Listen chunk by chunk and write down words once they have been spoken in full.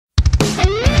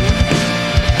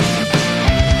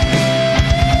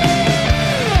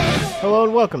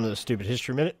welcome to the Stupid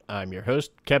History Minute. I'm your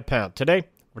host, Kev Pound. Today,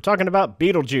 we're talking about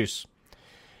Beetlejuice.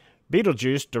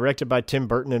 Beetlejuice, directed by Tim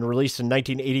Burton and released in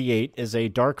 1988, is a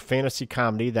dark fantasy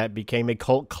comedy that became a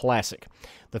cult classic.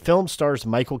 The film stars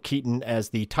Michael Keaton as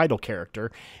the title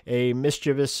character, a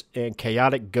mischievous and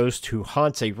chaotic ghost who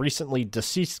haunts a recently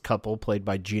deceased couple, played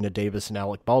by Gina Davis and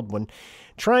Alec Baldwin,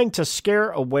 trying to scare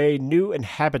away new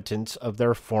inhabitants of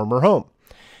their former home.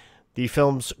 The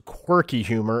film's quirky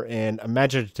humor and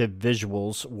imaginative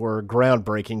visuals were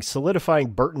groundbreaking,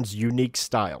 solidifying Burton's unique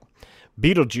style.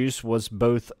 Beetlejuice was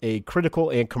both a critical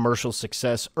and commercial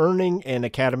success, earning an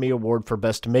Academy Award for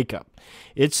Best Makeup.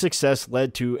 Its success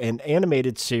led to an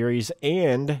animated series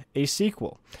and a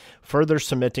sequel, further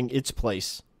cementing its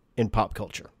place in pop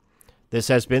culture. This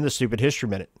has been the Stupid History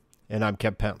Minute, and I'm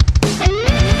Kev Pound.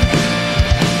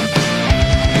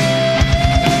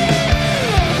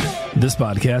 This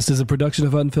podcast is a production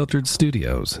of Unfiltered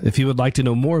Studios. If you would like to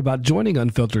know more about joining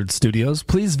Unfiltered Studios,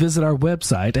 please visit our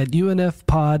website at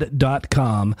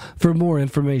unfpod.com for more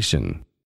information.